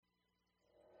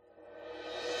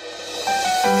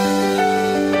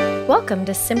Welcome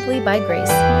to Simply by Grace,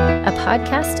 a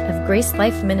podcast of Grace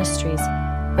Life Ministries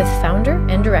with founder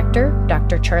and director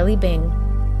Dr. Charlie Bing.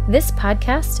 This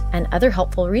podcast and other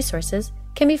helpful resources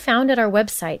can be found at our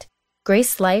website,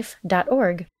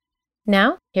 gracelife.org.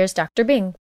 Now, here's Dr.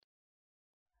 Bing.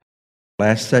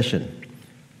 Last session,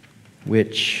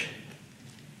 which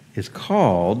is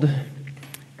called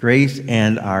Grace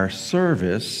and Our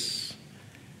Service,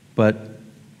 but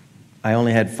I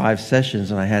only had 5 sessions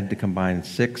and I had to combine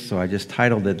 6, so I just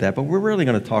titled it that. But we're really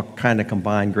going to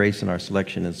combine grace in our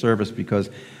selection and service, because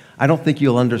I don't think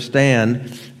you'll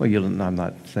understand. I'm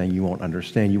not saying you won't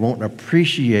understand. You won't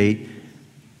appreciate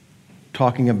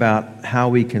talking about how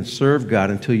we can serve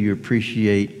God until you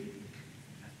appreciate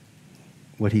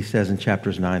what he says in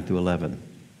chapters 9 through 11.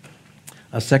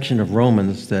 A section of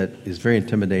Romans that is very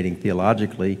intimidating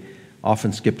theologically,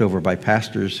 often skipped over by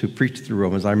pastors who preach through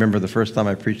Romans. I remember the first time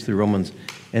I preached through Romans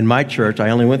in my church, I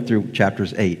only went through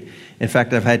chapters 8. In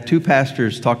fact, I've had 2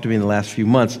 pastors talk to me in the last few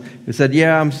months who said,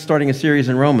 I'm starting a series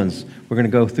in Romans. We're going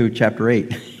to go through chapter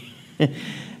 8. And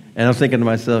I was thinking to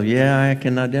myself, I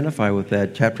can identify with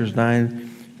that. Chapters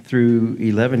 9 through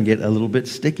 11 get a little bit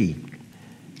sticky.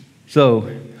 So,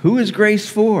 who is grace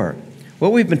for?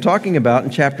 What we've been talking about in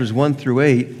chapters 1 through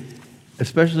 8,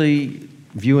 especially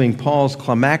viewing Paul's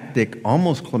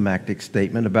almost climactic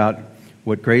statement about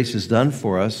what grace has done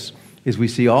for us, is we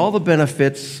see all the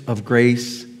benefits of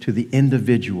grace to the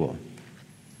individual.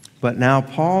 But now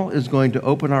Paul is going to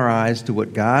open our eyes to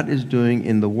what God is doing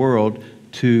in the world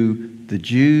to the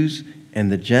Jews and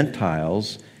the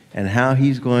Gentiles, and how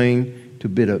he's going to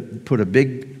put a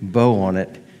big bow on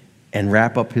it and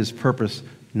wrap up his purpose,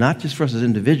 not just for us as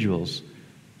individuals,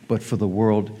 but for the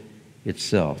world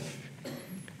itself.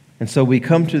 And so we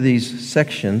come to these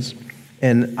sections,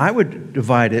 and I would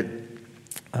divide it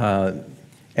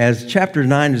as chapter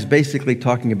 9 is basically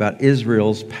talking about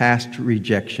Israel's past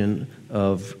rejection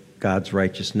of God's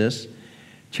righteousness.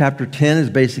 Chapter 10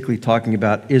 is basically talking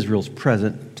about Israel's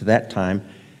present, to that time,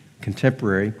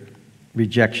 contemporary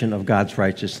rejection of God's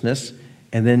righteousness.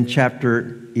 And then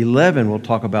chapter 11 will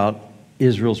talk about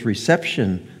Israel's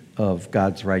reception of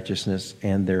God's righteousness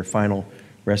and their final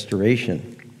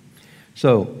restoration.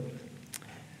 So,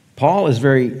 Paul is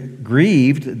very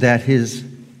grieved that his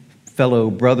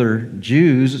fellow brother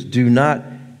Jews do not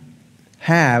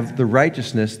have the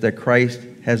righteousness that Christ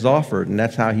has offered. And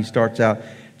that's how he starts out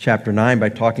chapter 9 by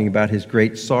talking about his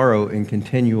great sorrow and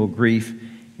continual grief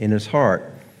in his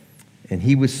heart. And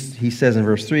he says in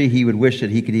verse 3, he would wish that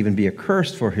he could even be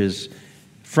accursed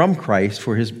from Christ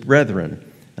for his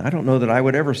brethren. Now, I don't know that I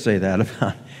would ever say that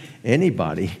about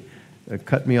anybody.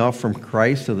 Cut me off from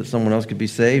Christ so that someone else could be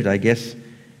saved. I guess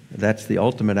that's the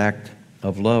ultimate act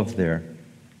of love there.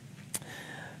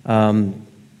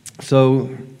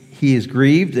 So he is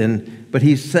grieved, but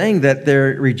he's saying that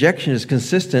their rejection is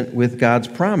consistent with God's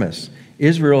promise.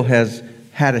 Israel has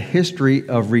had a history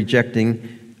of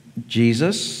rejecting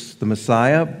Jesus, the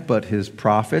Messiah, but his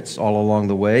prophets all along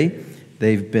the way.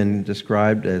 They've been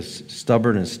described as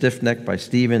stubborn and stiff-necked by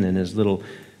Stephen in his little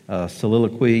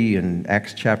soliloquy in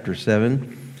Acts chapter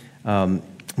 7.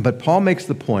 But Paul makes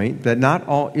the point that not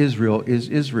all Israel is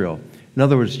Israel. In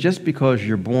other words, just because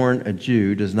you're born a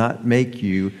Jew does not make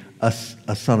you a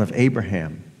son of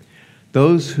Abraham.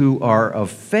 Those who are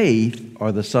of faith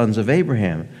are the sons of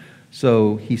Abraham.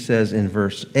 So he says in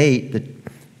verse 8,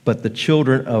 but the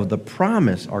children of the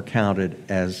promise are counted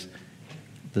as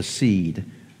the seed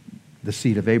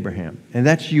of Abraham. And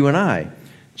that's you and I.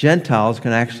 Gentiles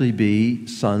can actually be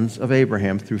sons of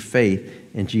Abraham through faith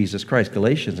in Jesus Christ.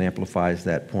 Galatians amplifies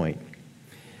that point.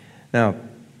 Now,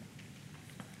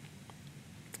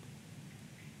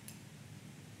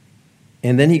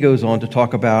 and then he goes on to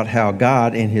talk about how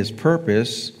God, in his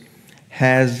purpose,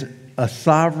 has a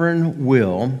sovereign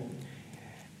will,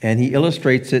 and he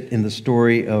illustrates it in the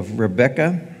story of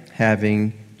Rebekah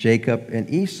having Jacob and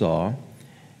Esau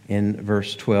in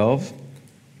verse 12.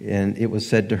 And it was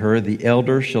said to her, the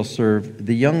elder shall serve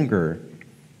the younger.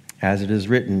 As it is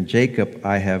written, Jacob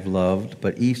I have loved,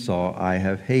 but Esau I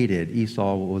have hated.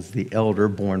 Esau was the elder,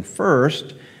 born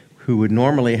first, who would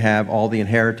normally have all the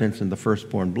inheritance and the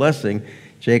firstborn blessing.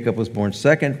 Jacob was born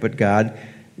second, but God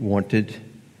wanted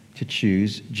to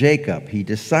choose Jacob. He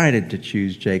decided to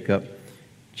choose Jacob.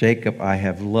 Jacob I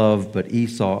have loved, but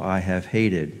Esau I have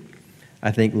hated. I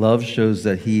think love shows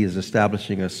that he is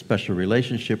establishing a special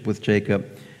relationship with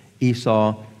Jacob.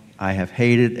 Esau I have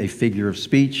hated, a figure of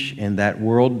speech in that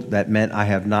world that meant I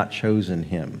have not chosen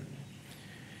him.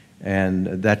 And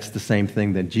that's the same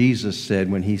thing that Jesus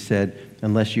said when he said,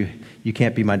 unless you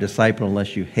can't be my disciple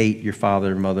unless you hate your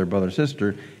father, mother, brother,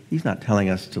 sister. He's not telling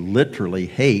us to literally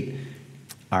hate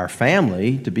our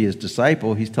family to be his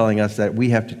disciple, he's telling us that we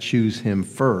have to choose him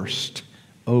first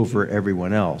over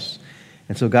everyone else.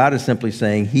 And so God is simply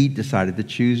saying he decided to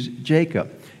choose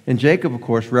Jacob. And Jacob, of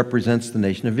course, represents the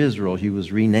nation of Israel. He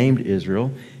was renamed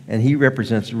Israel, and he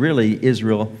represents really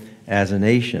Israel as a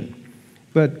nation.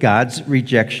 But God's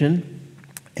rejection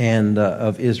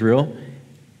of Israel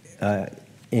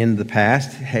in the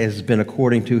past has been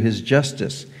according to his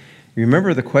justice.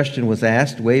 Remember, the question was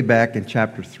asked way back in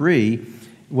chapter 3,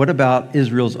 what about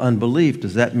Israel's unbelief?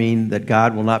 Does that mean that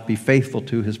God will not be faithful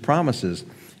to his promises?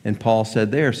 And Paul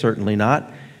said there, certainly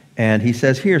not. And he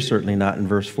says here, certainly not, in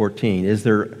verse 14. Is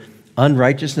there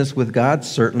unrighteousness with God?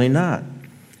 Certainly not.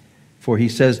 For he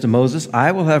says to Moses,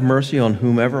 I will have mercy on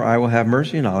whomever I will have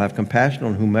mercy, and I'll have compassion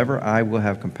on whomever I will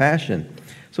have compassion.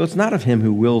 So it's not of him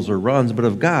who wills or runs, but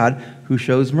of God who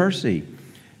shows mercy.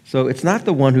 So it's not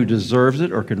the one who deserves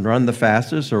it or can run the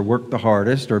fastest or work the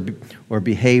hardest or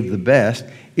behave the best.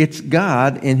 It's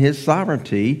God in his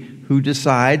sovereignty who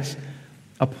decides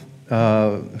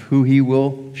who he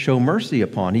will show mercy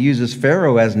upon. He uses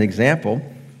Pharaoh as an example.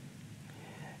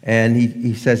 And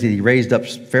he says that he raised up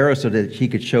Pharaoh so that he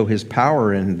could show his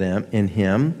power in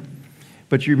him.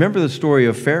 But you remember the story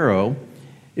of Pharaoh.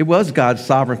 It was God's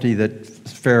sovereignty that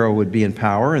Pharaoh would be in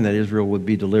power and that Israel would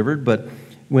be delivered. But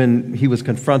when he was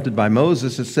confronted by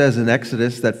Moses, it says in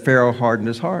Exodus that Pharaoh hardened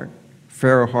his heart.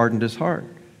 Pharaoh hardened his heart.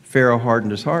 Pharaoh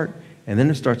hardened his heart. And then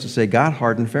it starts to say God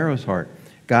hardened Pharaoh's heart.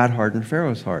 God hardened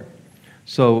Pharaoh's heart.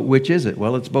 So which is it?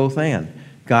 Well, it's both and.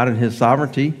 God in his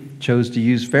sovereignty chose to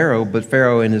use Pharaoh, but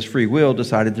Pharaoh in his free will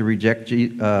decided to reject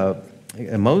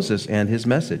Moses and his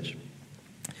message.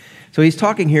 So he's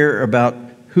talking here about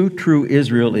who true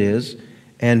Israel is.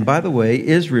 And by the way,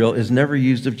 Israel is never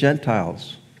used of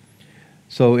Gentiles.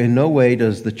 So in no way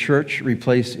does the church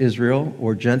replace Israel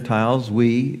or Gentiles.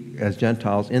 We, as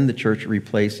Gentiles in the church,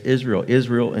 replace Israel.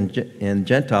 Israel and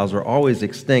Gentiles are always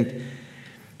distinct.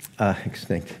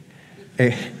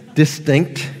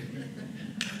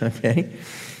 Okay?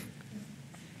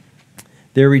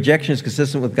 Their rejection is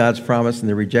consistent with God's promise, and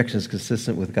their rejection is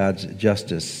consistent with God's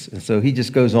justice. And so he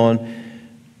just goes on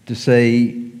to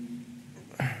say,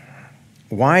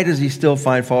 why does he still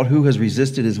find fault? Who has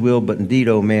resisted his will? But indeed,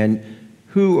 O man,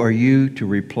 who are you to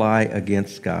reply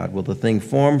against God? Will the thing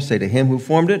formed say to him who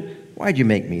formed it, why'd you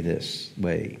make me this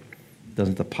way?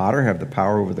 Doesn't the potter have the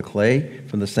power over the clay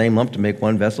from the same lump to make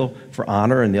one vessel for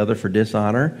honor and the other for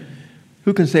dishonor?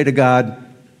 Who can say to God,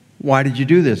 why did you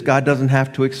do this? God doesn't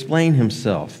have to explain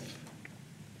himself.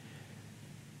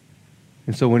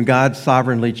 And so when God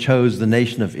sovereignly chose the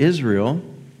nation of Israel,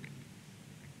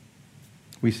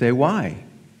 we say, why?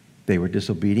 They were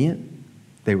disobedient.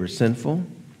 They were sinful.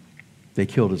 They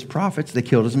killed his prophets. They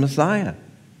killed his Messiah.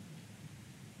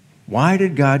 Why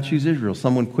did God choose Israel?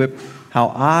 Someone quipped, how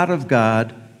odd of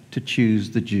God to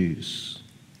choose the Jews.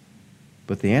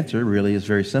 But the answer really is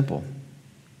very simple.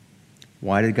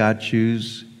 Why did God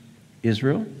choose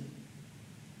Israel?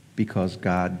 Because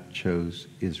God chose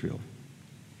Israel.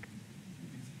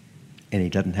 And he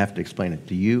doesn't have to explain it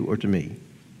to you or to me.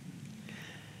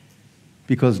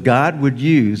 Because God would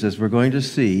use, as we're going to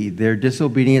see, their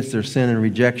disobedience, their sin, and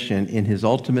rejection in his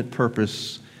ultimate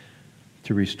purpose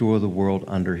to restore the world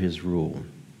under his rule.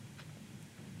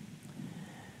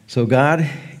 So God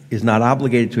is not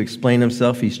obligated to explain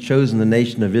himself. He's chosen the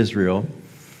nation of Israel.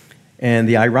 And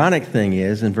the ironic thing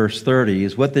is, in verse 30,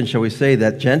 is what then shall we say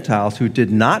that Gentiles who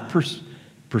did not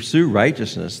pursue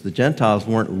righteousness, the Gentiles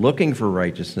weren't looking for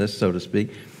righteousness, so to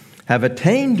speak, have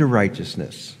attained to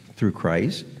righteousness through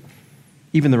Christ,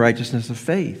 even the righteousness of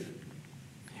faith.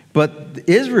 But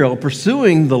Israel,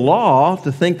 pursuing the law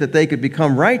to think that they could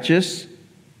become righteous,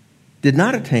 did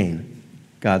not attain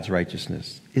God's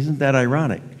righteousness. Isn't that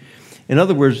ironic? In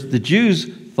other words, the Jews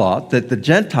thought that the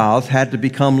Gentiles had to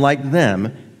become like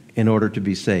them in order to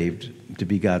be saved, to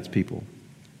be God's people.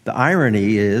 The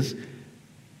irony is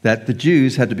that the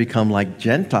Jews had to become like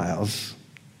Gentiles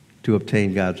to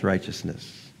obtain God's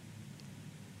righteousness.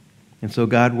 And so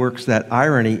God works that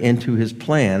irony into his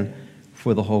plan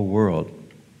for the whole world.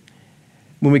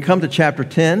 When we come to chapter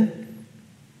 10,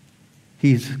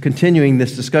 he's continuing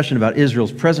this discussion about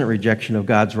Israel's present rejection of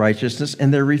God's righteousness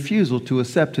and their refusal to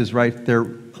accept his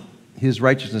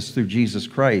righteousness through Jesus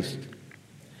Christ.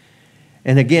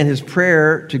 And again, his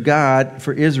prayer to God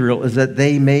for Israel is that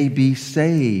they may be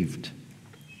saved.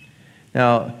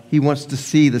 Now, he wants to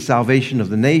see the salvation of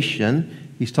the nation.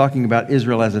 He's talking about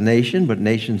Israel as a nation, but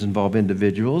nations involve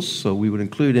individuals, so we would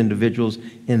include individuals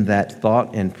in that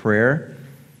thought and prayer.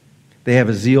 They have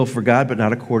a zeal for God, but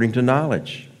not according to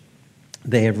knowledge.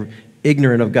 They have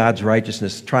ignorant of God's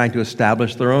righteousness, trying to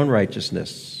establish their own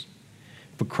righteousness.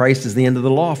 But Christ is the end of the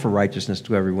law for righteousness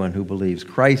to everyone who believes.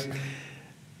 Christ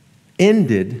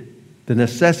ended the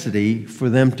necessity for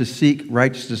them to seek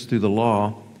righteousness through the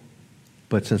law,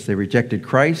 but since they rejected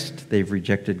Christ, they've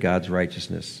rejected God's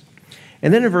righteousness.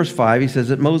 And then in verse 5, he says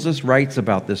that Moses writes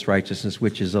about this righteousness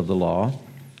which is of the law,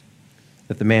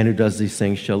 that the man who does these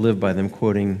things shall live by them,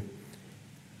 quoting,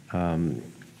 I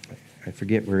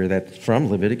forget where that's from,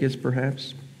 Leviticus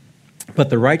perhaps. But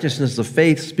the righteousness of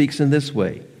faith speaks in this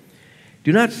way.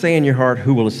 Do not say in your heart,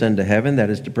 who will ascend to heaven, that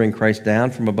is to bring Christ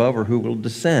down from above, or who will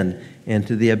descend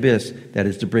into the abyss, that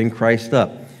is to bring Christ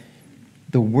up.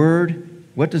 The word,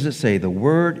 what does it say? The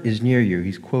word is near you.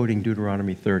 He's quoting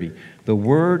Deuteronomy 30. The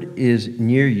word is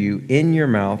near you, in your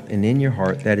mouth and in your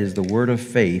heart. That is the word of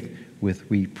faith which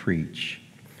we preach.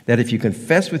 That if you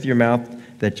confess with your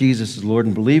mouth that Jesus is Lord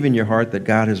and believe in your heart that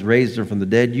God has raised him from the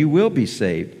dead, you will be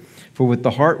saved. For with the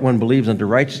heart one believes unto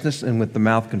righteousness, and with the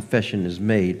mouth confession is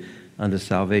made unto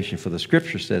salvation. For the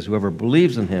Scripture says, whoever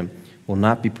believes in him will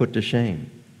not be put to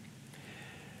shame.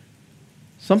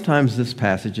 Sometimes this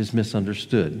passage is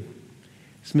misunderstood.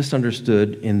 It's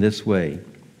misunderstood in this way,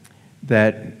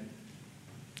 that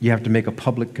you have to make a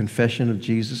public confession of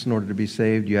Jesus in order to be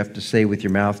saved. You have to say with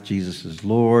your mouth, Jesus is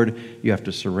Lord. You have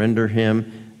to surrender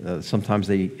him. Sometimes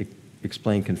they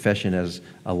explain confession as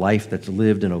a life that's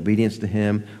lived in obedience to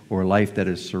him, or a life that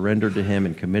is surrendered to him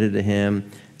and committed to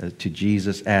him, to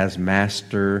Jesus as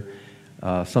master.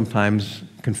 Sometimes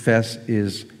confess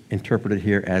is interpreted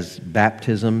here as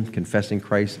baptism, confessing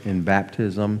Christ in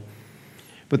baptism.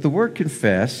 But the word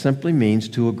confess simply means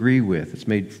to agree with.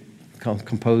 It's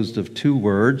composed of two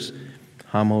words,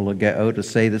 homologeo, to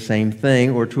say the same thing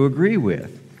or to agree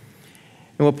with.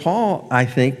 And what Paul, I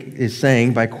think, is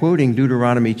saying by quoting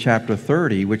Deuteronomy chapter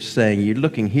 30, which is saying you're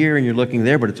looking here and you're looking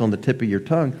there, but it's on the tip of your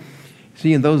tongue.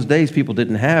 See, in those days, people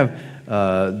didn't have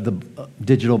the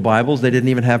digital Bibles. They didn't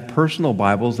even have personal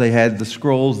Bibles. They had the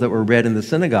scrolls that were read in the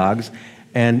synagogues.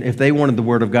 And if they wanted the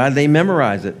Word of God, they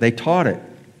memorized it. They taught it.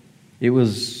 It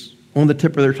was on the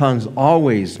tip of their tongues,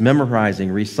 always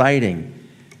memorizing, reciting.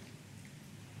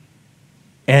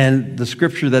 And the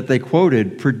scripture that they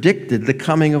quoted predicted the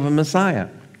coming of a Messiah.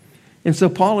 And so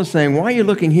Paul is saying, why are you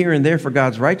looking here and there for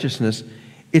God's righteousness?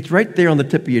 It's right there on the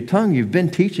tip of your tongue. You've been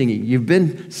teaching it. You've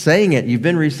been saying it. You've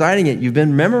been reciting it. You've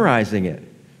been memorizing it.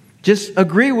 Just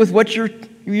agree with what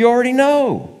you already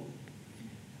know.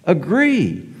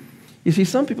 Agree. You see,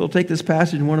 some people take this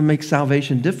passage and want to make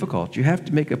salvation difficult. You have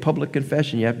to make a public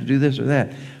confession. You have to do this or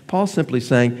that. Paul's simply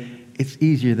saying, it's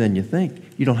easier than you think.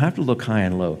 You don't have to look high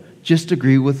and low. Just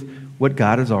agree with what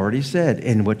God has already said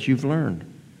and what you've learned.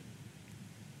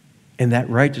 And that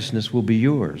righteousness will be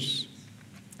yours.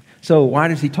 So why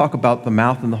does he talk about the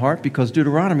mouth and the heart? Because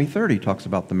Deuteronomy 30 talks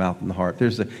about the mouth and the heart.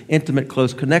 There's an intimate,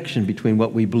 close connection between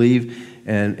what we believe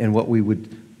and what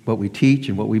we teach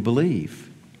and what we believe.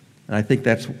 And I think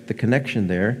that's the connection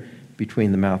there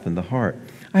between the mouth and the heart.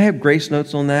 I have grace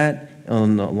notes on that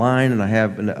on the line, and I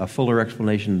have a fuller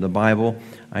explanation in the Bible.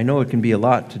 I know it can be a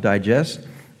lot to digest,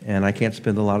 and I can't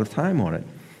spend a lot of time on it.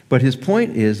 But his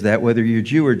point is that whether you're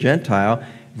Jew or Gentile,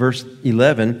 verse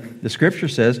 11, the scripture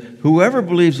says, whoever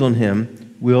believes on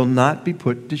him will not be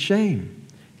put to shame.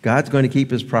 God's going to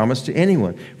keep his promise to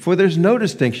anyone. For there's no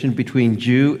distinction between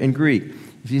Jew and Greek.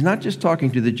 He's not just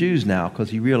talking to the Jews now, because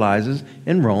he realizes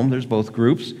in Rome there's both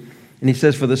groups. And he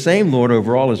says, for the same Lord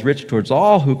over all is rich towards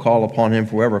all who call upon him.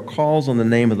 For whoever calls on the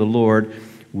name of the Lord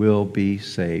will be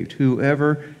saved.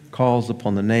 Whoever calls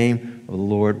upon the name of the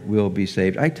Lord will be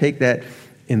saved. I take that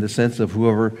in the sense of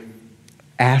whoever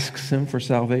asks him for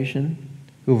salvation,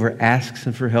 whoever asks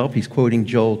him for help. He's quoting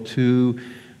Joel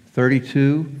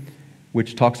 2:32,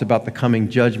 which talks about the coming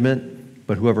judgment,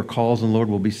 but whoever calls on the Lord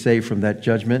will be saved from that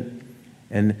judgment.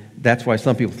 And that's why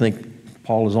some people think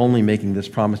Paul is only making this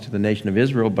promise to the nation of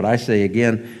Israel, but I say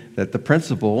again that the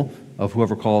principle of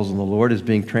whoever calls on the Lord is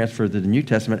being transferred to the New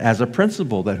Testament as a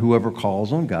principle that whoever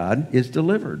calls on God is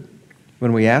delivered.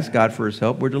 When we ask God for his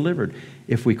help, we're delivered.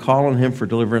 If we call on him for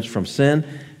deliverance from sin,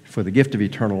 for the gift of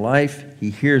eternal life,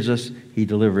 he hears us, he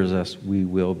delivers us, we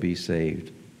will be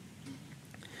saved.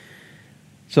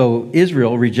 So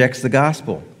Israel rejects the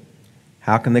gospel.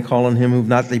 How can they call on him who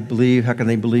not they believe? How can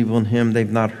they believe on him they've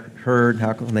not heard?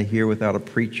 How can they hear without a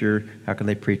preacher? How can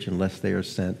they preach unless they are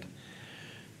sent?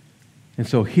 And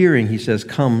so hearing, he says,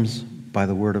 comes by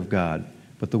the word of God.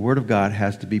 But the word of God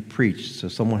has to be preached, so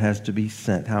someone has to be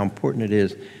sent. How important it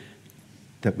is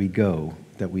that we go,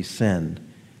 that we send.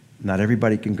 Not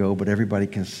everybody can go, but everybody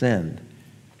can send.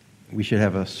 We should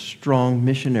have a strong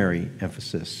missionary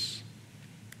emphasis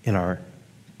in our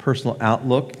personal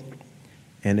outlook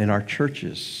and in our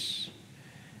churches.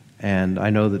 And I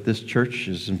know that this church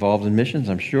is involved in missions,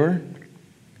 I'm sure.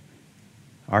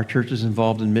 Our church is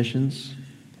involved in missions.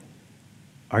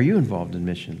 Are you involved in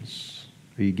missions?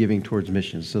 Are you giving towards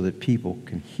missions so that people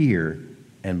can hear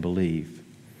and believe?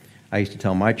 I used to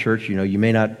tell my church,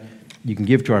 you can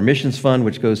give to our missions fund,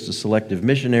 which goes to selective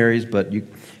missionaries, but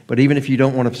even if you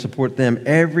don't want to support them,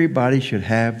 everybody should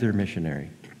have their missionary.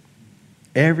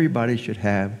 Everybody should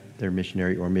have their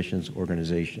missionary or missions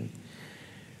organization.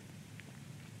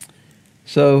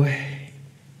 So,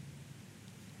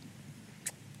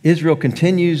 Israel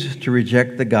continues to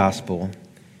reject the gospel.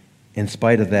 In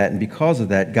spite of that, and because of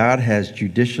that, God has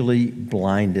judicially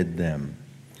blinded them.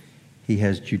 He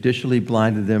has judicially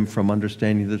blinded them from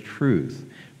understanding the truth.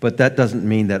 But that doesn't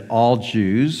mean that all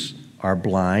Jews are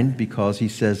blind, because he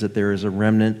says that there is a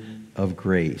remnant of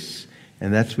grace.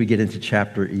 And that's we get into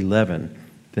chapter 11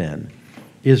 then.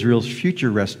 Israel's future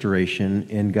restoration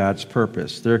in God's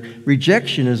purpose. Their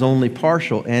rejection is only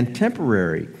partial and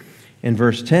temporary. In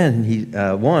verse 1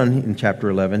 in chapter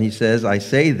 11, he says, I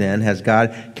say then, has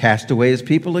God cast away his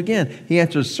people again? He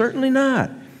answers, certainly not.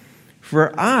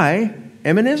 For I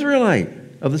am an Israelite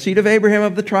of the seed of Abraham,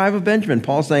 of the tribe of Benjamin.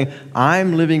 Paul's saying,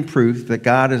 I'm living proof that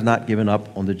God has not given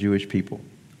up on the Jewish people.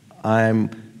 I'm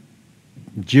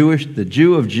Jewish, the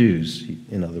Jew of Jews,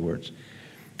 in other words.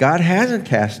 God hasn't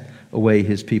cast away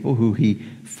his people who he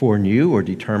foreknew or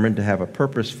determined to have a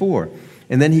purpose for.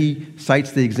 And then he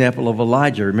cites the example of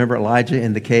Elijah. Remember Elijah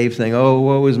in the cave saying, oh,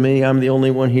 woe is me, I'm the only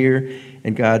one here.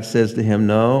 And God says to him,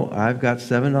 no, I've got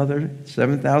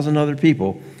 7,000 other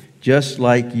people just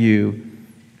like you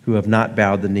who have not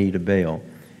bowed the knee to Baal.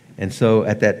 And so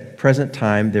at that present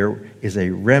time, there is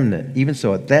a remnant. Even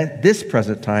so, at this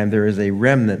present time, there is a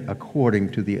remnant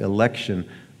according to the election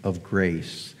of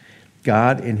grace.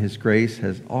 God in his grace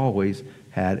has always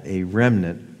had a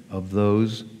remnant of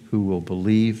those who will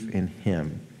believe in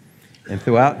him. And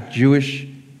throughout Jewish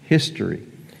history,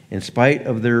 in spite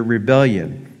of their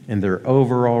rebellion and their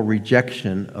overall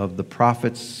rejection of the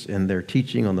prophets and their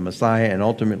teaching on the Messiah and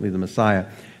ultimately the Messiah,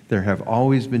 there have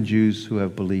always been Jews who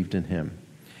have believed in him.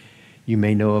 You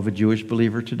may know of a Jewish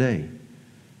believer today.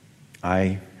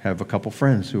 I have a couple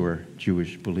friends who are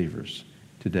Jewish believers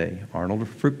today. Arnold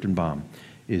Fruchtenbaum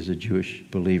is a Jewish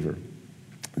believer.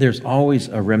 There's always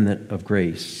a remnant of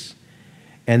grace.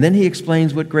 And then he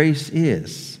explains what grace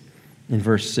is in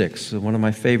verse 6, one of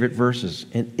my favorite verses.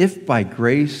 And if by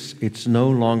grace it's no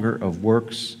longer of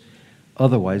works,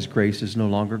 otherwise grace is no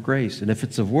longer grace. And if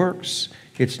it's of works,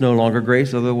 it's no longer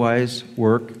grace, otherwise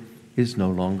work is no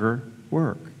longer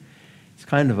work. It's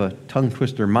kind of a tongue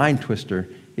twister, mind twister,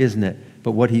 isn't it?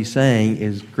 But what he's saying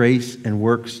is grace and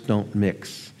works don't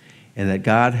mix. And that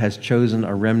God has chosen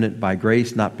a remnant by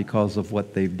grace, not because of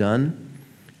what they've done,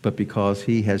 but because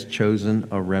he has chosen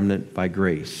a remnant by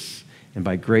grace. And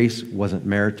by grace wasn't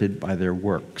merited by their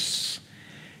works.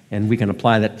 And we can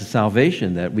apply that to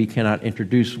salvation, that we cannot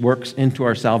introduce works into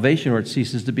our salvation or it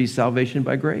ceases to be salvation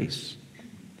by grace.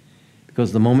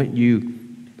 Because the moment you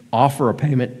offer a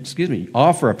payment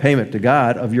to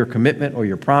God of your commitment or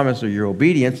your promise or your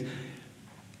obedience,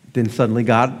 then suddenly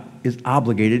God is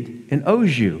obligated and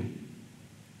owes you.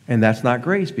 And that's not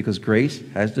grace, because grace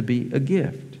has to be a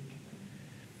gift.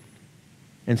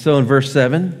 And so in verse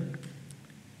 7,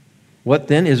 what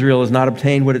then? Israel has not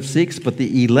obtained what it seeks, but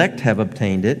the elect have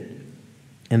obtained it,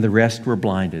 and the rest were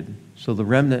blinded. So the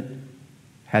remnant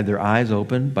had their eyes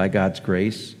opened by God's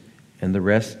grace, and the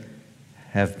rest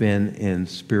have been in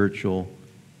spiritual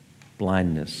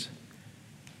blindness.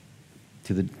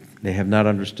 They have not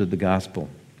understood the gospel.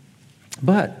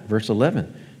 But, verse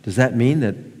 11, does that mean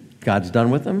that God's done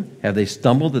with them? Have they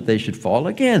stumbled that they should fall?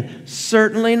 Again,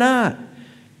 certainly not.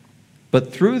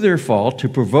 But through their fall, to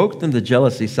provoke them to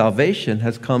jealousy, salvation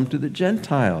has come to the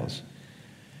Gentiles.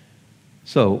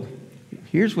 So,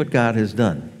 here's what God has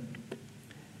done.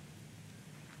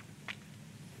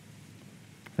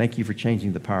 Thank you for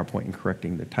changing the PowerPoint and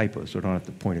correcting the typo so I don't have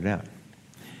to point it out.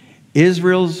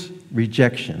 Israel's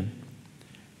rejection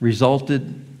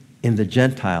resulted in the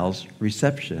Gentiles'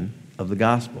 reception of the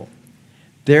gospel.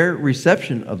 Their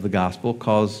reception of the gospel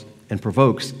caused and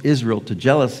provokes Israel to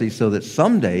jealousy so that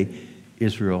someday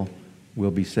Israel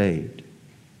will be saved.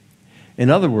 In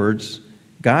other words,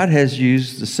 God has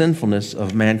used the sinfulness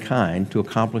of mankind to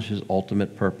accomplish his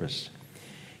ultimate purpose.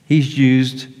 He's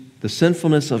used the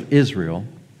sinfulness of Israel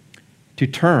to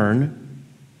turn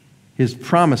his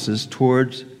promises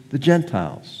towards the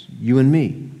Gentiles, you and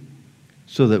me,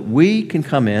 so that we can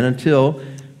come in until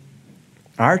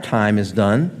our time is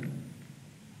done.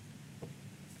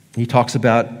 He talks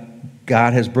about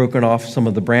God has broken off some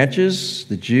of the branches,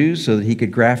 the Jews, so that he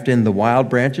could graft in the wild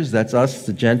branches. That's us,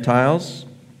 the Gentiles.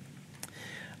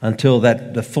 until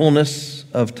that the fullness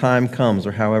of time comes,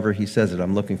 or however he says it.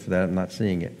 I'm looking for that. I'm not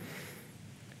seeing it.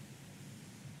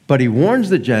 But he warns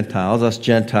the Gentiles, us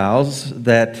Gentiles,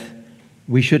 that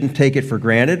we shouldn't take it for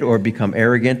granted or become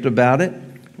arrogant about it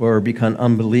or become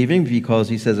unbelieving, because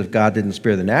he says if God didn't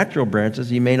spare the natural branches,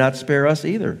 he may not spare us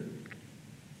either.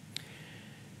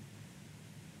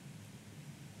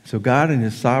 So God, in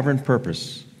his sovereign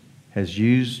purpose, has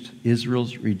used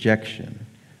Israel's rejection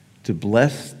to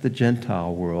bless the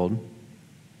Gentile world,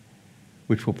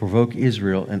 which will provoke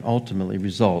Israel and ultimately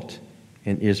result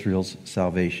in Israel's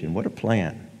salvation. What a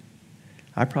plan.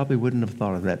 I probably wouldn't have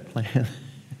thought of that plan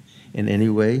in any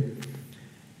way.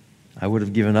 I would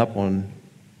have given up on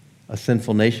a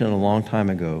sinful nation a long time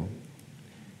ago.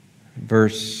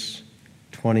 Verse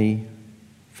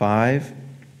 25,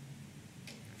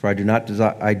 for I do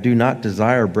not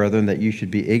desire, brethren, that you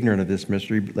should be ignorant of this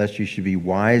mystery, lest you should be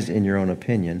wise in your own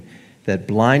opinion, that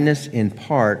blindness in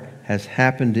part has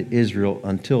happened to Israel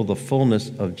until the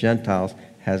fullness of Gentiles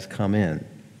has come in.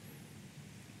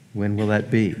 When will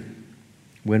that be?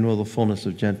 When will the fullness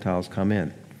of Gentiles come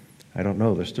in? I don't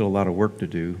know. There's still a lot of work to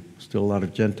do. Still a lot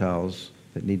of Gentiles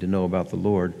that need to know about the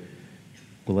Lord.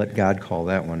 We'll let God call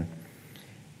that one.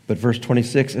 But verse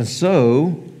 26, and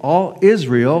so all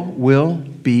Israel will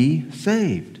be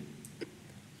saved.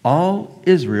 All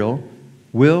Israel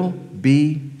will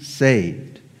be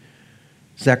saved.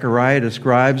 Zechariah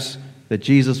describes that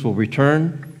Jesus will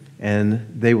return, and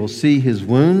they will see his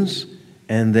wounds,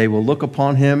 and they will look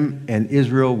upon him, and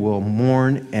Israel will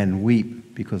mourn and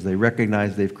weep because they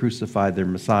recognize they've crucified their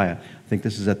Messiah. I think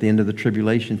this is at the end of the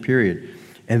tribulation period.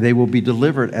 And they will be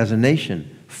delivered as a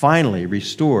nation, finally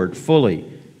restored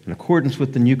fully in accordance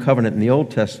with the new covenant in the Old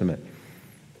Testament.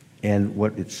 And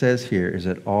what it says here is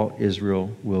that all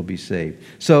Israel will be saved.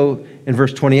 So in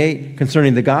verse 28,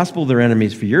 concerning the gospel, they're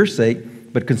enemies for your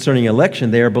sake, but concerning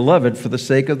election, they are beloved for the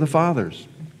sake of the fathers.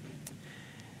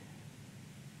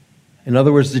 In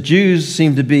other words, the Jews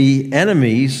seem to be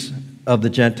enemies of the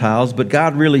Gentiles, but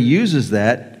God really uses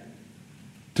that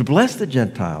to bless the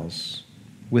Gentiles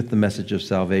with the message of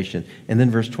salvation. And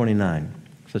then verse 29,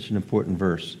 such an important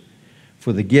verse.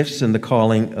 For the gifts and the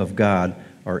calling of God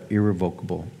are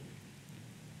irrevocable.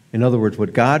 In other words,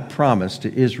 what God promised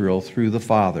to Israel through the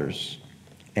fathers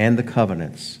and the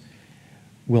covenants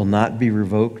will not be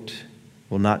revoked,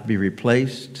 will not be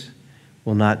replaced,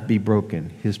 will not be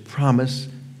broken. His promises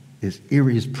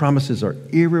are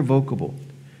irrevocable.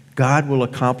 God will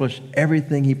accomplish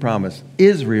everything he promised.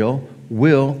 Israel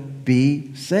will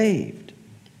be saved.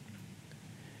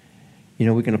 You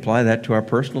know, we can apply that to our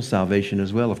personal salvation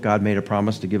as well. If God made a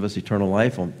promise to give us eternal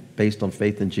life based on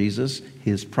faith in Jesus,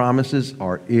 his promises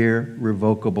are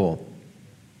irrevocable.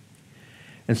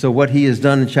 And so what he has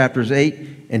done in chapters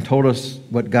 8 and told us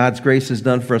what God's grace has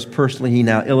done for us personally, he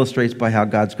now illustrates by how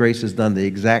God's grace has done the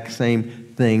exact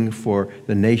same thing for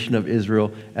the nation of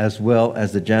Israel as well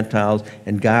as the Gentiles.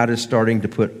 And God is starting to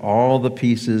put all the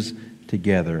pieces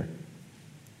together.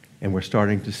 And we're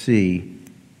starting to see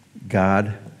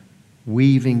God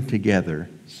weaving together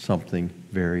something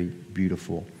very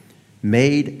beautiful,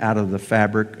 made out of the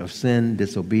fabric of sin,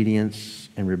 disobedience,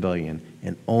 and rebellion.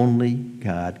 And only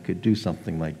God could do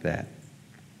something like that.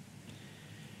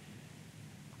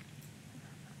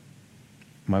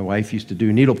 My wife used to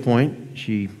do needlepoint.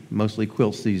 She mostly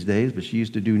quilts these days, but she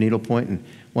used to do needlepoint. And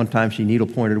one time she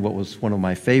needlepointed what was one of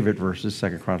my favorite verses,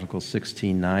 2 Chronicles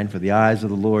 16:9. For the eyes of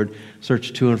the Lord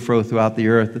search to and fro throughout the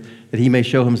earth, that he may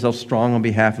show himself strong on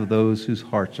behalf of those whose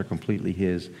hearts are completely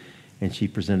his. And she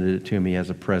presented it to me as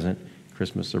a present,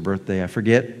 Christmas or birthday, I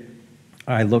forget.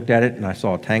 I looked at it and I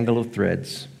saw a tangle of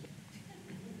threads.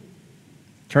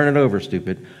 Turn it over,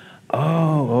 stupid.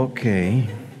 Oh, okay.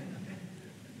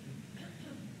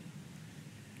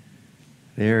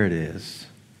 There it is.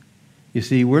 You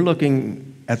see, we're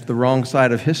looking at the wrong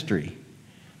side of history.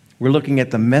 We're looking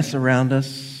at the mess around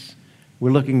us.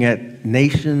 We're looking at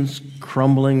nations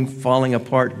crumbling, falling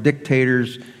apart,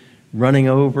 dictators running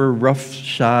over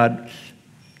roughshod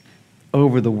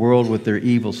over the world with their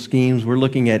evil schemes. We're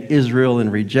looking at Israel in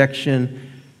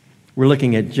rejection. We're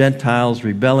looking at Gentiles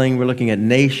rebelling. We're looking at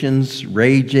nations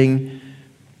raging.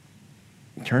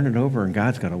 Turn it over and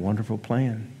God's got a wonderful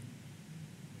plan.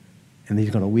 And he's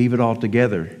going to weave it all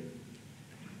together.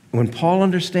 When Paul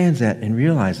understands that and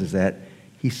realizes that,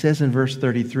 he says in verse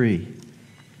 33,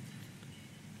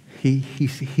 he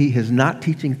is not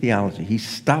teaching theology. He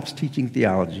stops teaching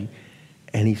theology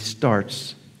and he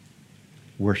starts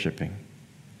worshiping.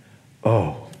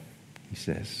 Oh, he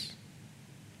says.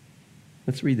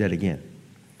 Let's read that again.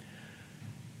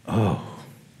 Oh,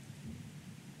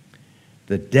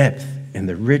 the depth and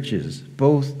the riches,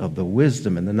 both of the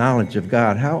wisdom and the knowledge of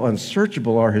God. How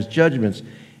unsearchable are his judgments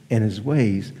and his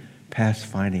ways past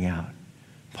finding out.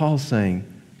 Paul's saying,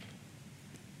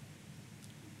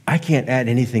 I can't add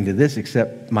anything to this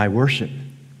except my worship.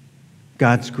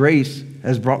 God's grace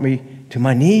has brought me to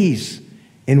my knees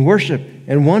in worship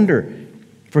and wonder.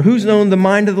 For who's known the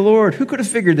mind of the Lord? Who could have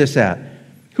figured this out?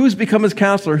 Who's become his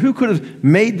counselor? Who could have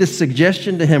made this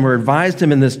suggestion to him or advised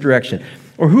him in this direction?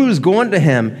 Or who's gone to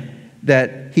him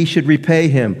that he should repay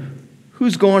him?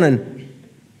 Who's gone and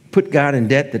put God in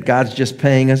debt that God's just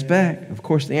paying us back? Of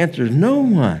course, the answer is no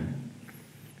one.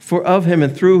 For of him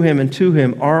and through him and to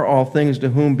him are all things, to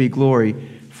whom be glory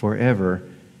forever.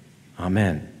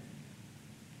 Amen.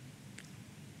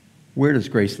 Where does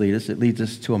grace lead us? It leads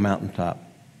us to a mountaintop.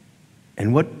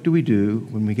 And what do we do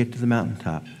when we get to the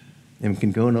mountaintop and we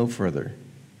can go no further?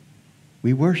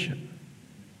 We worship.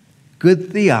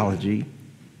 Good theology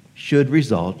should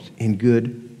result in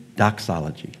good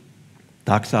doxology.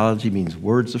 Doxology means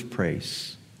words of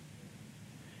praise.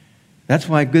 That's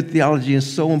why good theology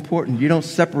is so important. You don't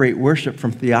separate worship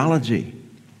from theology.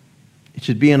 It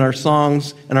should be in our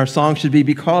songs, and our songs should be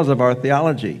because of our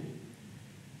theology.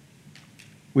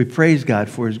 We praise God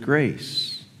for his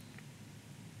grace.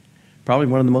 Probably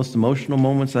one of the most emotional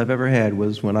moments I've ever had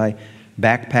was when I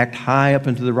backpacked high up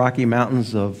into the Rocky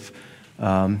Mountains of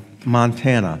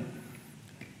Montana,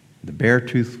 the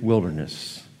Beartooth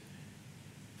Wilderness,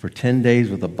 for 10 days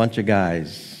with a bunch of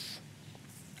guys.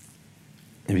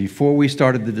 And before we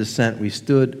started the descent, we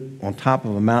stood on top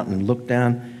of a mountain and looked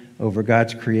down over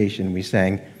God's creation. We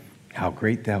sang, "How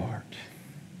great thou art."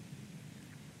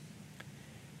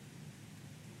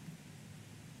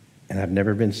 And I've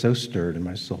never been so stirred in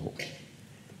my soul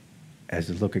as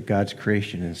to look at God's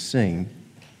creation and sing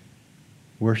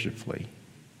worshipfully,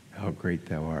 "How great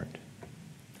thou art."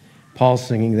 Paul's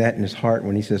singing that in his heart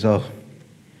when he says,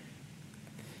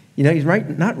 he's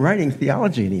not writing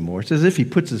theology anymore. It's as if he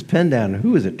puts his pen down.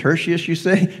 Who is it, Tertius, you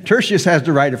say? Tertius has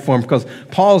to write it for him because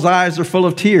Paul's eyes are full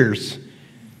of tears.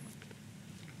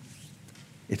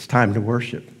 It's time to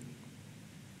worship.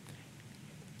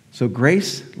 So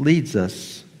grace leads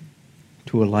us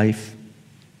to a life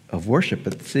of worship.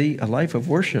 But see, a life of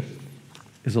worship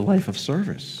is a life of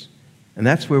service. And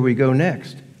that's where we go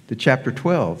next, to chapter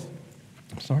 12.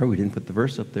 I'm sorry we didn't put the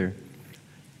verse up there.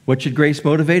 What should grace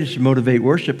motivate? It should motivate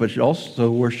worship, but it should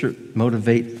also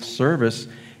motivate service.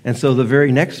 And so the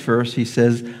very next verse, he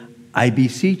says, I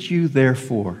beseech you,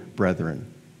 therefore, brethren.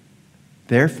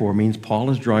 Therefore means Paul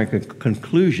is drawing a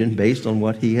conclusion based on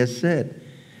what he has said.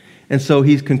 And so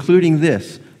he's concluding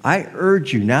this. I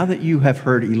urge you, now that you have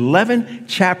heard 11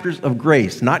 chapters of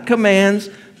grace, not commands,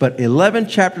 but 11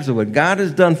 chapters of what God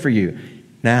has done for you.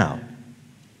 Now,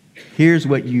 here's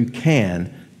what you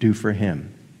can do for him.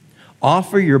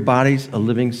 Offer your bodies a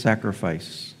living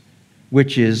sacrifice,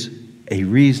 which is a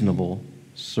reasonable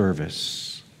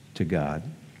service to God.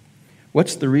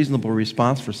 What's the reasonable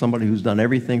response for somebody who's done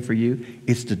everything for you?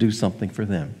 It's to do something for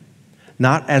them.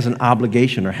 Not as an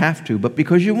obligation or have to, but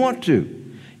because you want to.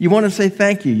 You want to say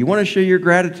thank you. You want to show your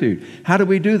gratitude. How do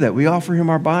we do that? We offer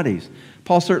him our bodies.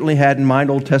 Paul certainly had in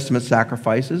mind Old Testament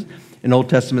sacrifices. An Old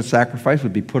Testament sacrifice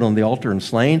would be put on the altar and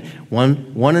slain.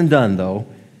 One and done, though.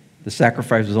 The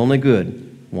sacrifice was only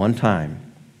good one time.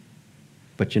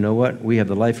 But you know what? We have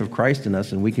the life of Christ in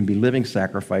us, and we can be living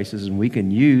sacrifices, and we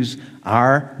can use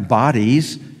our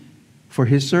bodies for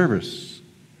his service.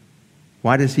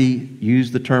 Why does he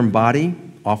use the term body?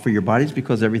 Offer your bodies,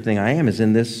 because everything I am is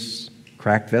in this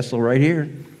cracked vessel right here.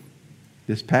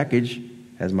 This package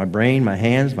has my brain, my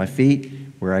hands, my feet,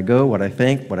 where I go, what I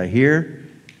think, what I hear,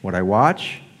 what I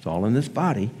watch. It's all in this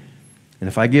body. And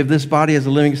if I give this body as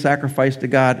a living sacrifice to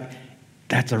God,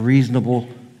 that's a reasonable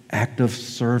act of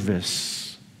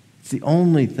service. It's the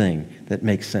only thing that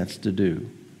makes sense to do.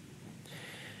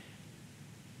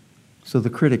 So the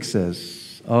critic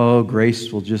says, oh,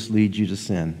 grace will just lead you to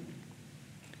sin.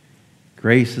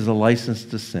 Grace is a license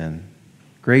to sin.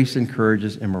 Grace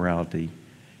encourages immorality.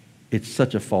 It's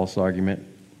such a false argument,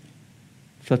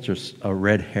 such a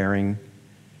red herring.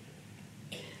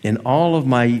 In all of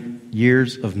my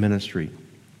years of ministry,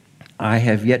 I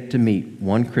have yet to meet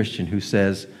one Christian who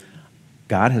says,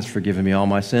 God has forgiven me all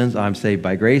my sins. I'm saved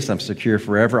by grace. I'm secure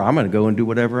forever. I'm going to go and do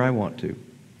whatever I want to.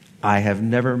 I have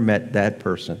never met that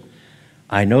person.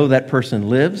 I know that person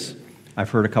lives. I've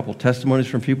heard a couple testimonies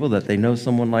from people that they know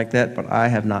someone like that, but I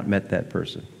have not met that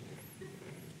person.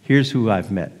 Here's who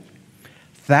I've met.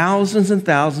 Thousands and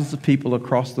thousands of people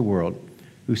across the world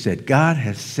who said, God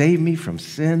has saved me from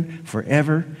sin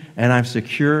forever, and I'm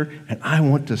secure, and I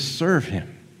want to serve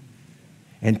him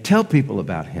and tell people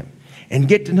about him and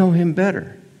get to know him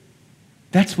better.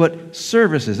 That's what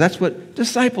service is. That's what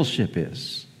discipleship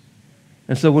is.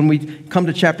 And so when we come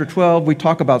to chapter 12, we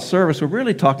talk about service. We're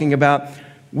really talking about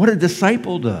what a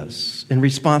disciple does in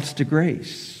response to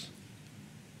grace.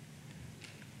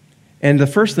 And the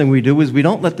first thing we do is we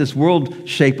don't let this world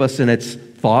shape us in its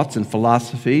thoughts and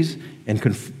philosophies, and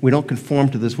we don't conform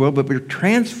to this world, but we're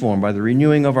transformed by the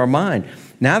renewing of our mind.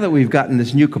 Now that we've gotten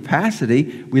this new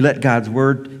capacity, we let God's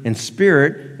word and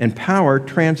spirit and power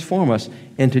transform us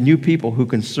into new people who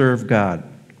can serve God.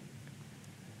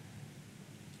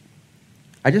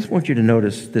 I just want you to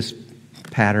notice this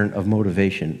pattern of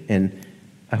motivation, and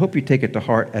I hope you take it to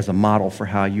heart as a model for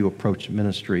how you approach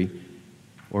ministry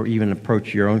or even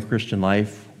approach your own Christian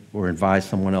life or advise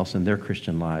someone else in their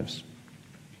Christian lives.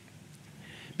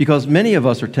 Because many of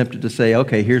us are tempted to say,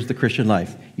 okay, here's the Christian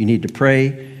life. You need to pray,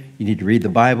 you need to read the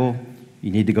Bible,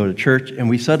 you need to go to church, and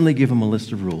we suddenly give them a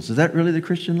list of rules. Is that really the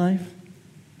Christian life?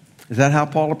 Is that how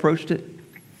Paul approached it?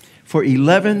 For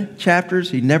 11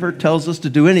 chapters, he never tells us to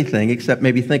do anything except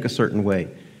maybe think a certain way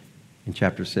in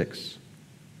chapter 6.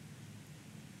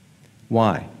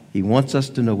 Why? He wants us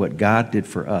to know what God did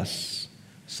for us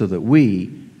so that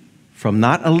we, from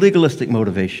not a legalistic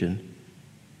motivation,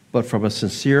 but from a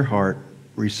sincere heart,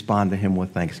 respond to him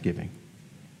with thanksgiving.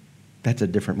 That's a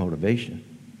different motivation,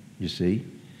 you see.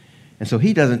 And so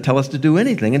he doesn't tell us to do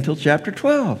anything until chapter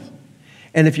 12.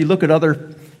 And if you look at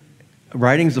other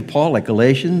writings of Paul, like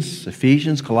Galatians,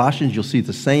 Ephesians, Colossians, you'll see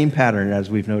the same pattern as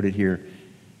we've noted here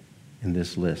in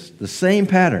this list. The same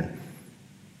pattern.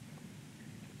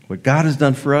 What God has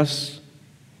done for us,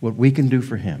 what we can do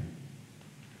for him.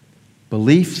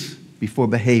 Beliefs before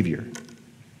behavior.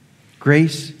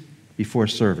 Grace before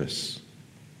service.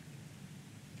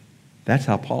 That's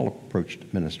how Paul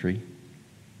approached ministry.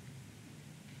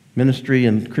 Ministry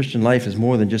and Christian life is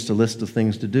more than just a list of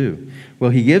things to do.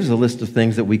 Well, he gives a list of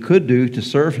things that we could do to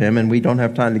serve him, and we don't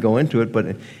have time to go into it,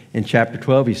 but in chapter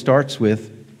 12 he starts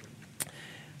with,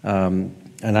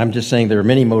 and I'm just saying there are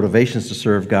many motivations to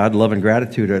serve God. Love and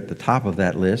gratitude are at the top of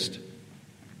that list.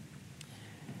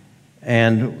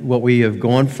 And what we have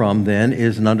gone from then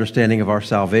is an understanding of our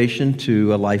salvation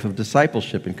to a life of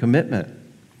discipleship and commitment.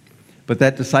 But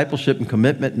that discipleship and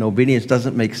commitment and obedience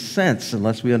doesn't make sense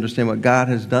unless we understand what God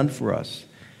has done for us.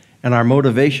 And our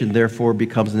motivation, therefore,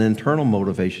 becomes an internal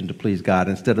motivation to please God.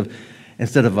 Instead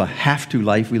of a have-to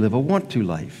life, we live a want-to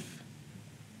life.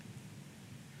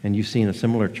 And you've seen a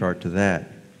similar chart to that.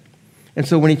 And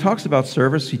so when he talks about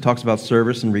service, he talks about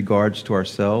service in regards to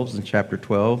ourselves in chapter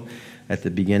 12 at the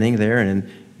beginning there,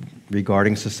 and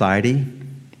regarding society.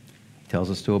 He tells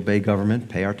us to obey government,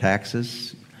 pay our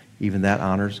taxes. Even that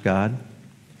honors God.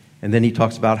 And then he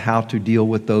talks about how to deal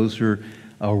with those who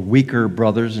are weaker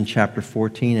brothers in chapter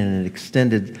 14, and an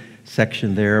extended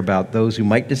section there about those who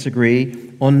might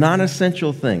disagree on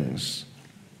non-essential things.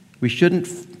 We shouldn't,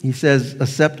 he says,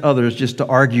 accept others just to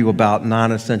argue about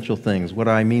non-essential things. What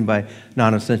do I mean by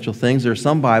non-essential things? There's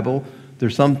some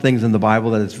things in the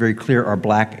Bible that it's very clear are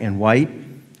black and white,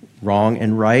 wrong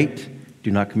and right.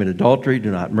 Do not commit adultery, do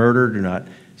not murder, do not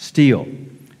steal.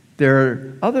 There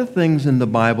are other things in the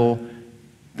Bible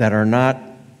that are not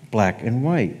black and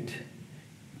white,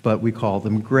 but we call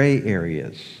them gray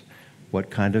areas. What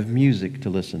kind of music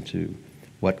to listen to?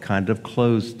 What kind of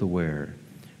clothes to wear?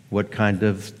 What kind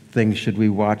of things should we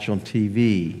watch on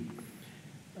TV?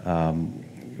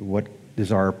 What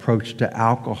is our approach to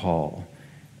alcohol?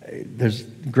 There's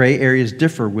gray areas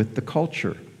differ with the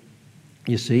culture.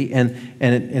 You see, and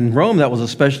in Rome that was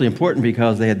especially important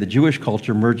because they had the Jewish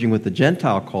culture merging with the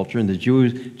Gentile culture, and the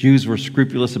Jews were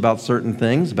scrupulous about certain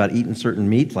things, about eating certain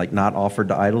meats, like not offered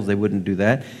to idols. They wouldn't do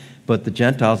that. But the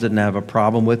Gentiles didn't have a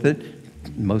problem with it.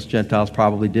 Most Gentiles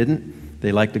probably didn't.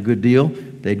 They liked a good deal.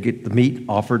 They'd get the meat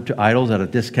offered to idols at a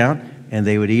discount, and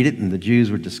they would eat it, and the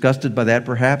Jews were disgusted by that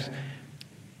perhaps.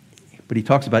 But he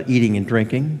talks about eating and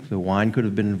drinking, so wine could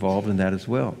have been involved in that as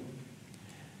well.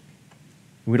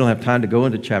 We don't have time to go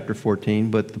into chapter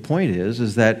 14, but the point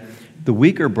is that the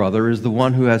weaker brother is the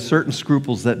one who has certain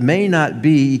scruples that may not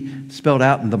be spelled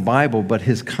out in the Bible, but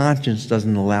his conscience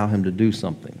doesn't allow him to do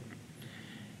something.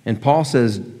 And Paul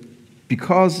says,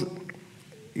 because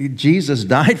Jesus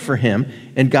died for him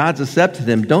and God's accepted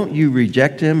him, don't you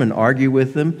reject him and argue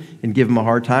with him and give him a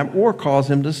hard time or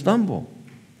cause him to stumble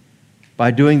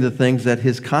by doing the things that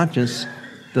his conscience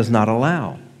does not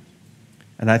allow.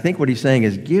 And I think what he's saying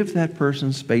is give that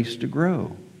person space to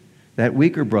grow. That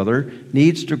weaker brother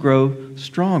needs to grow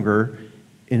stronger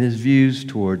in his views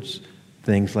towards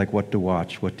things like what to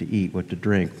watch, what to eat, what to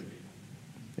drink,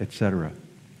 etc.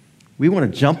 We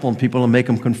want to jump on people and make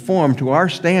them conform to our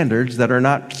standards that are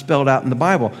not spelled out in the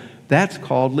Bible. That's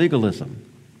called legalism.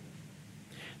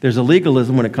 There's a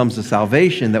legalism when it comes to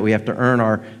salvation, that we have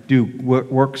to do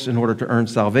works in order to earn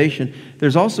salvation.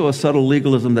 There's also a subtle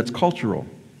legalism that's cultural,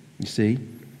 you see.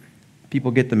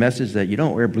 People get the message that you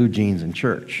don't wear blue jeans in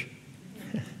church.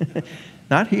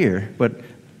 Not here, but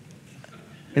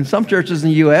in some churches in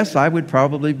the U.S., I would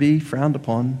probably be frowned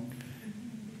upon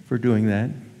for doing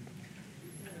that.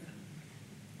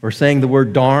 Or saying the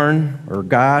word darn, or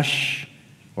gosh,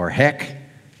 or heck,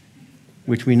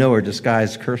 which we know are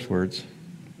disguised curse words.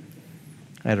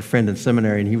 I had a friend in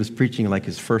seminary, and he was preaching like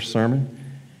his first sermon.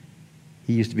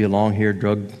 He used to be a long-haired,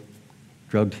 drugged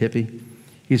hippie.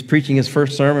 He was preaching his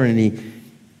first sermon, and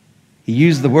he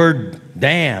used the word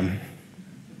damn.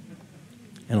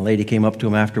 And a lady came up to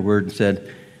him afterward and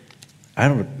said,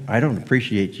 I don't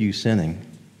appreciate you sinning.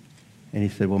 And he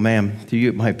said, well, ma'am, to you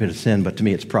it might be a sin, but to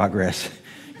me it's progress.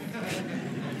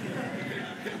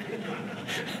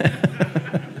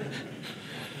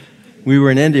 We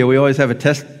were in India. We always have a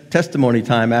testimony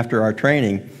time after our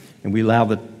training, and we allow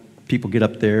the people get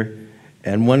up there.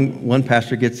 And one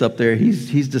pastor gets up there.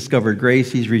 He's discovered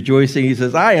grace. He's rejoicing. He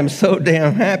says, I am so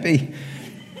damn happy.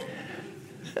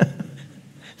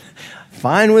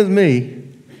 Fine with me.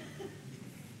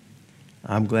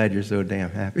 I'm glad you're so damn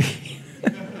happy.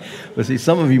 But see,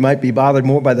 some of you might be bothered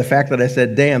more by the fact that I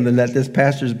said damn than that this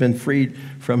pastor's been freed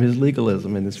from his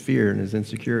legalism and his fear and his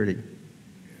insecurity.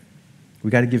 We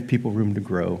got to give people room to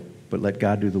grow, but let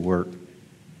God do the work.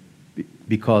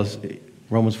 Because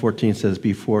Romans 14 says,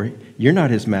 you're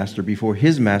not his master, before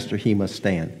his master he must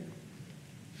stand.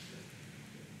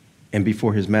 And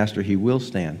before his master he will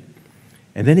stand.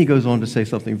 And then he goes on to say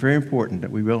something very important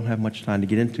that we don't have much time to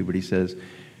get into, but he says,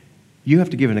 you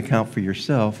have to give an account for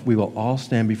yourself. We will all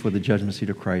stand before the judgment seat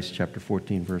of Christ, chapter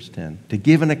 14, verse 10, to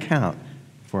give an account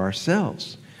for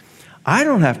ourselves. I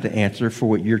don't have to answer for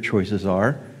what your choices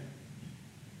are,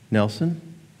 Nelson.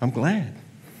 I'm glad.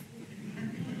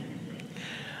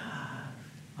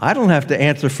 I don't have to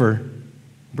answer for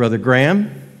Brother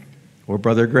Graham or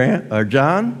or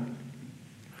John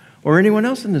or anyone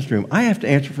else in this room. I have to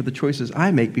answer for the choices I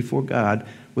make before God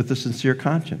with a sincere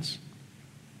conscience.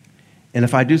 And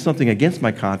if I do something against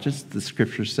my conscience, the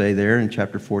scriptures say there in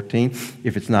chapter 14,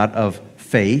 if it's not of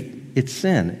faith, it's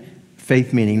sin.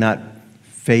 Faith meaning not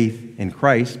faith in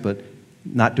Christ, but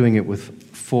not doing it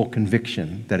with full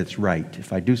conviction that it's right.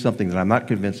 If I do something that I'm not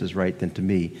convinced is right, then to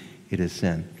me, it is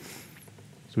sin.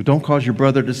 So don't cause your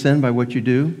brother to sin by what you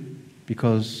do,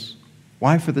 because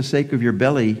why, for the sake of your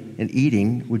belly and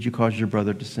eating, would you cause your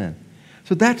brother to sin?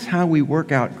 So that's how we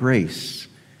work out grace.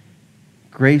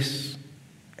 Grace,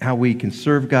 how we can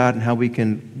serve God and how we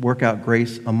can work out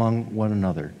grace among one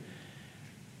another.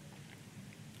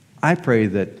 I pray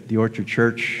that the Orchard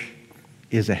Church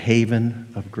is a haven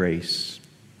of grace.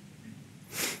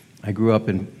 I grew up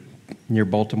near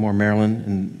Baltimore, Maryland,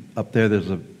 and up there's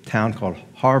a town called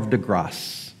Havre de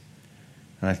Grace.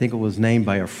 And I think it was named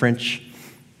by a French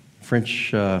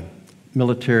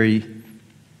military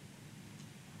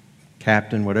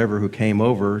captain, whatever, who came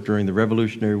over during the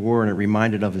Revolutionary War, and it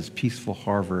reminded of his peaceful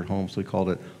harbor at home, so we called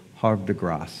it Havre de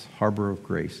Grace, Harbor of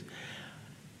Grace.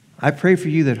 I pray for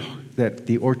you that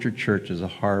the Orchard Church is a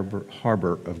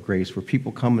harbor of grace, where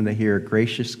people come and they hear a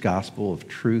gracious gospel of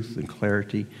truth and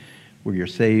clarity, where you're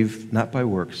saved not by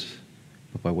works,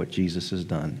 but by what Jesus has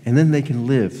done. And then they can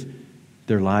live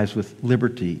their lives with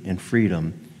liberty and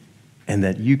freedom, and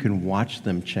that you can watch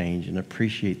them change and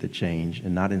appreciate the change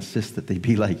and not insist that they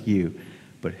be like you,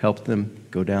 but help them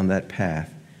go down that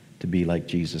path to be like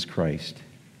Jesus Christ.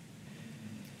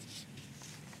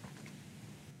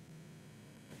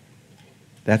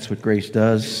 That's what grace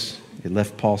does. It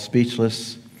left Paul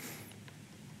speechless.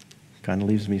 Kind of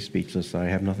leaves me speechless. I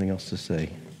have nothing else to say.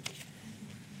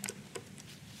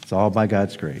 It's all by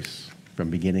God's grace, from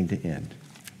beginning to end.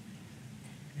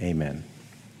 Amen.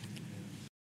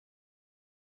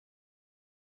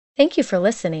 Thank you for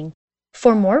listening.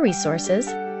 For more resources,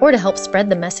 or to help spread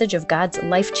the message of God's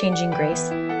life-changing grace,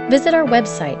 visit our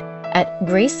website at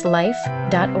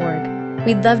gracelife.org.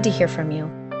 We'd love to hear from you.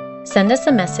 Send us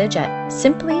a message at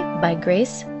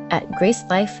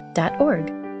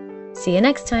simplybygrace@gracelife.org. See you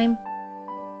next time.